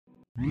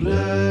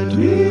Let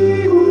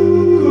me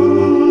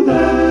Google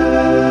that.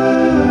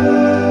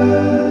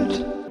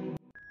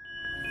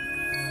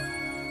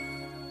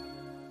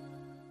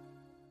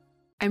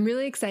 I'm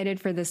really excited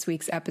for this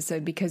week's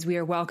episode because we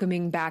are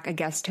welcoming back a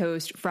guest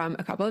host from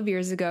a couple of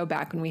years ago,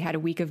 back when we had a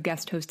week of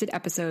guest hosted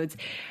episodes.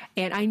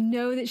 And I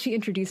know that she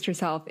introduced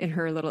herself in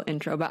her little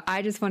intro, but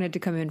I just wanted to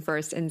come in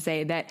first and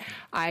say that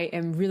I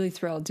am really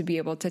thrilled to be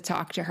able to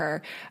talk to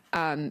her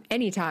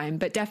anytime,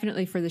 but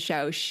definitely for the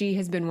show. She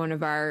has been one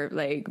of our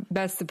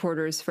best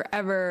supporters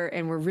forever,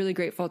 and we're really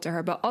grateful to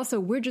her. But also,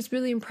 we're just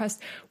really impressed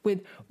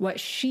with what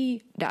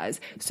she does.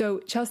 So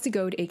Chelsea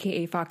Goad,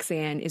 aka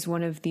Foxanne, is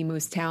one of the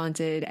most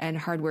talented and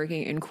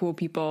hardworking and cool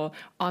people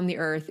on the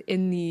earth,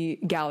 in the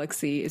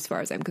galaxy, as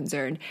far as I'm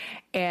concerned.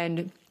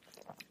 And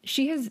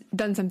she has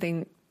done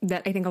something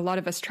that I think a lot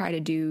of us try to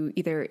do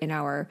either in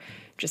our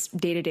just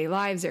day-to-day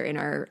lives or in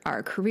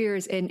our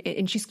careers.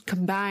 And she's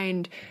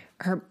combined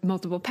her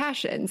multiple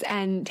passions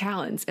and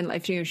talents in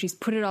life. She's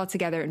put it all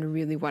together in a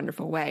really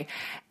wonderful way.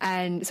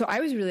 And so I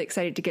was really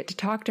excited to get to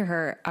talk to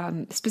her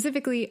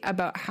specifically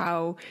about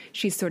how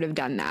she's sort of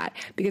done that.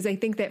 Because I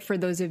think that for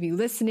those of you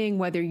listening,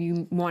 whether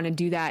you want to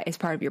do that as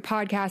part of your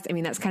podcast, I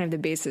mean, that's kind of the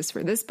basis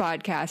for this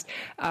podcast,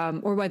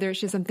 or whether it's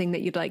just something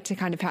that you'd like to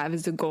kind of have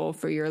as a goal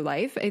for your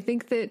life, I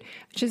think that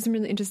it's just some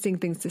really interesting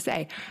things to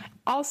say.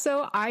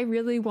 Also, I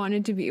really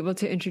wanted to be able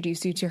to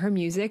introduce you to her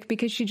music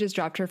because she just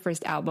dropped her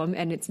first album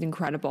and it's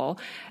incredible.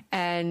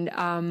 And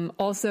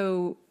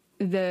also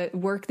the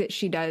work that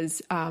she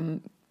does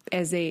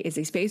as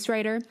a space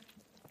writer,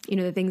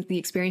 the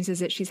experiences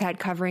that she's had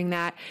covering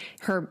that,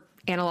 her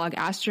analog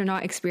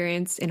astronaut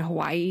experience in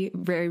Hawaii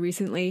very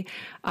recently.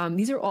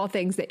 These are all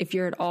things that if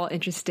you're at all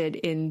interested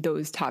in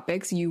those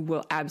topics, you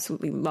will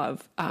absolutely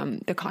love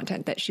the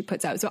content that she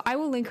puts out. So I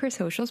will link her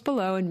socials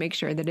below and make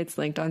sure that it's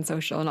linked on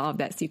social and all of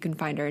that so you can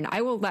find her. And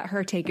I will let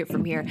her take it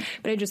from here.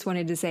 But I just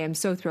wanted to say I'm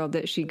so thrilled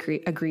that she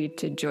agreed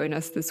to join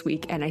us this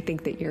week. And I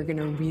think that you're going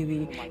to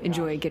really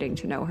enjoy getting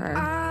to know her.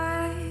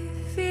 I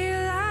feel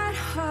at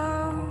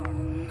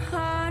home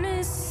on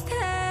a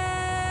stage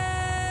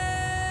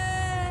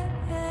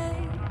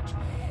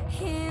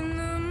in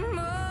the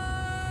moment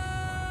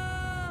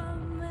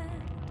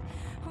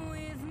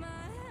with my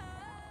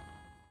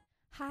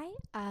Hi,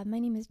 my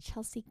name is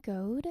Chelsea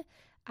Goad.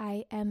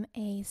 I am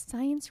a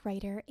science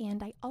writer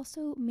and I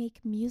also make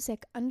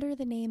music under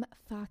the name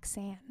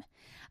Foxanne.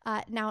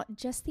 Now,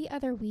 just the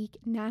other week,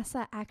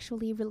 NASA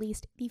actually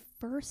released the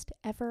first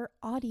ever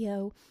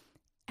audio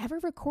ever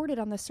recorded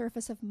on the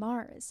surface of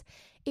Mars.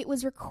 It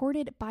was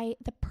recorded by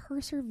the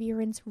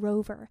Perseverance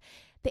rover,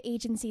 the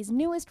agency's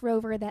newest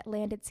rover that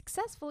landed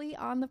successfully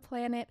on the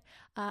planet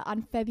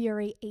on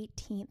February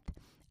 18th.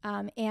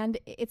 And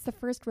it's the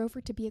first rover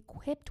to be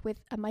equipped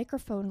with a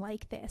microphone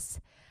like this.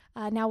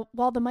 Now,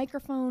 while the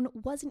microphone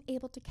wasn't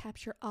able to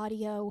capture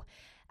audio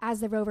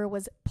as the rover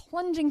was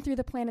plunging through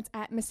the planet's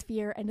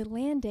atmosphere and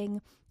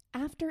landing,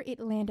 after it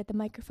landed, the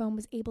microphone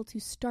was able to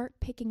start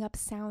picking up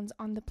sounds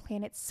on the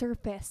planet's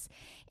surface.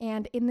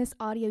 And in this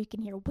audio, you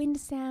can hear wind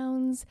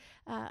sounds,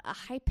 a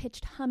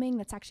high-pitched humming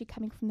that's actually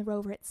coming from the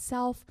rover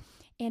itself,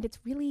 and it's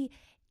really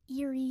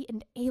eerie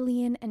and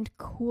alien and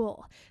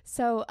cool.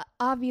 So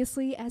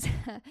obviously, as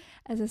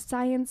a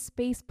science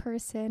space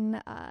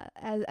person,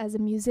 as a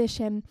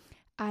musician,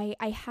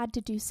 I had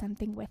to do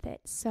something with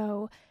it.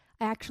 So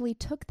I actually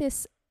took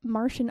this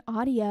Martian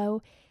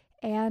audio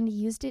and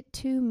used it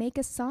to make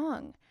a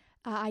song.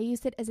 I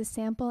used it as a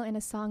sample in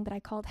a song that I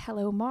called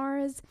Hello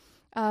Mars,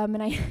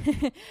 and I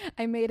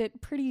I made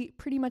it pretty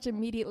much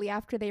immediately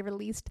after they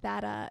released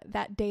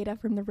that data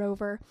from the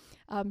rover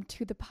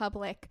to the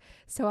public.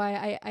 So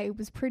I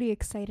was pretty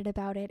excited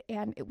about it,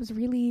 and it was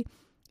really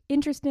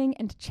interesting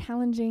and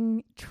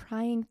challenging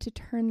trying to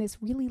turn this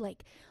really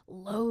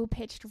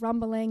low-pitched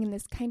rumbling and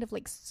this kind of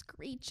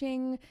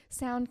screeching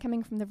sound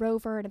coming from the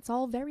rover, and it's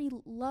all very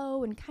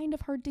low and kind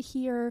of hard to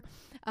hear,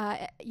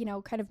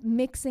 kind of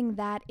mixing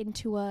that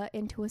into a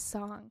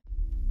song.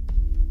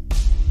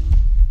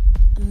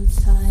 I'm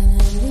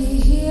finally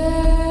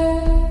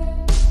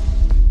here.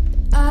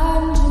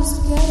 I'm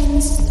just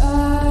getting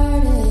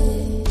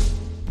started.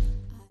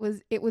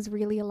 It was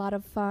really a lot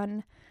of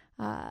fun.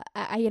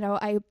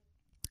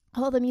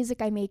 All the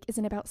music I make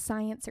isn't about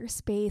science or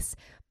space,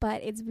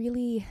 but it's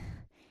really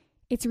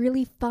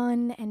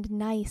fun and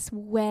nice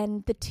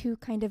when the two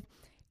kind of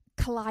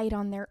collide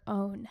on their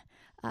own.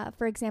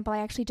 For example, I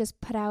actually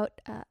just put out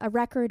a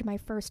record, my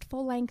first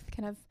full-length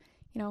kind of,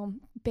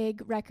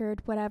 big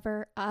record,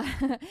 whatever,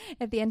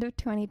 at the end of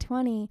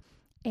 2020,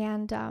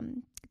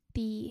 and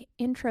the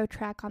intro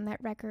track on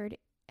that record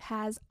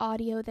has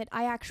audio that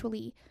I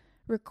actually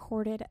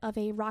recorded of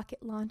a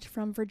rocket launch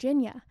from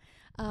Virginia,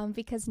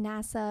 because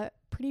NASA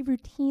pretty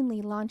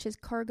routinely launches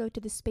cargo to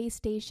the space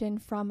station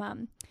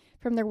from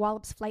their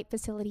Wallops Flight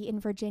Facility in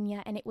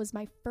Virginia, and it was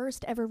my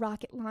first ever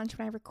rocket launch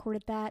when I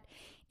recorded that,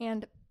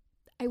 and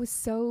I was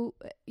so,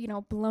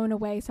 blown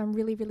away. So I'm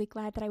really, really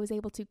glad that I was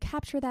able to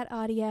capture that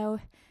audio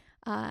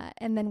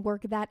and then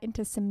work that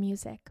into some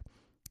music.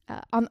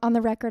 on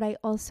the record, I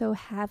also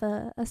have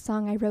a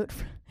song I wrote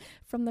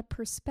from the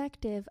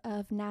perspective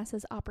of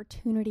NASA's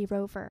Opportunity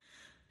rover.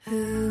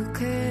 Who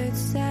could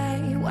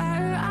say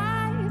where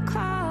I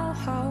call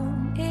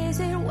home? Is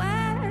it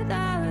where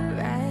the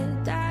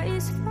red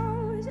dice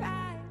flows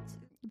at?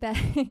 That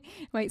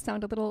might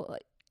sound a little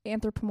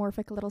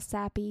anthropomorphic, a little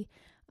sappy,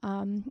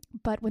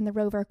 but when the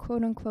rover,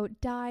 quote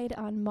unquote, died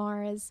on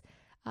Mars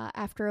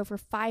after over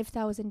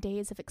 5,000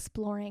 days of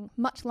exploring,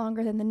 much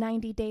longer than the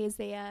 90 days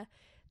they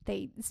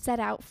set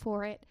out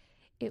for it,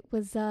 it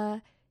was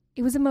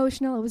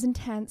emotional, it was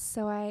intense.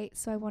 So I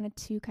wanted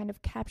to kind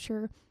of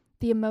capture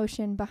the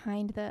emotion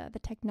behind the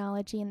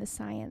technology and the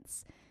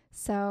science.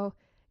 So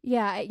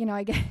yeah,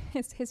 I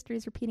guess history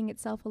is repeating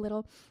itself a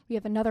little. We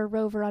have another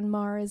rover on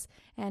Mars,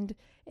 and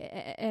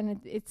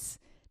it's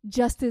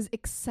just as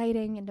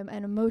exciting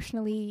and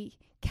emotionally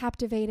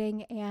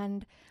captivating.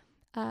 And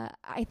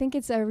I think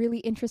it's a really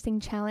interesting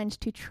challenge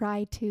to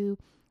try to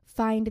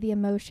find the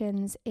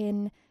emotions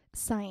in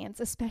science,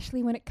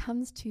 especially when it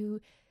comes to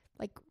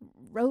like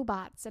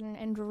robots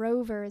and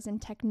rovers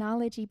and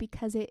technology,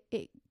 because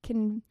it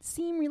can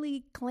seem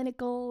really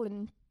clinical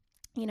and,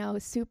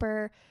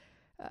 super,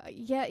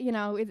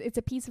 it's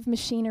a piece of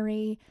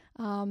machinery,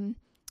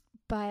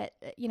 but,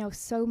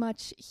 so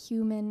much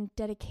human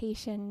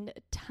dedication,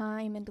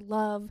 time, and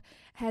love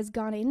has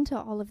gone into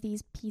all of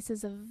these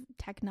pieces of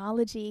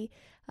technology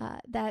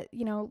that,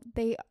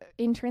 they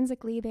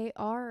intrinsically, they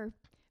are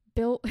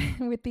built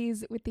with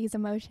these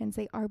emotions.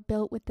 They are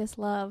built with this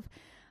love.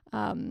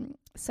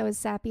 So as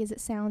sappy as it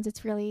sounds,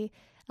 it's really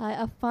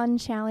a fun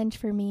challenge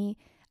for me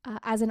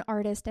as an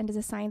artist and as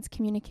a science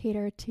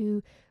communicator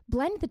to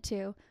blend the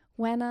two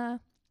when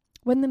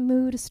the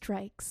mood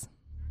strikes.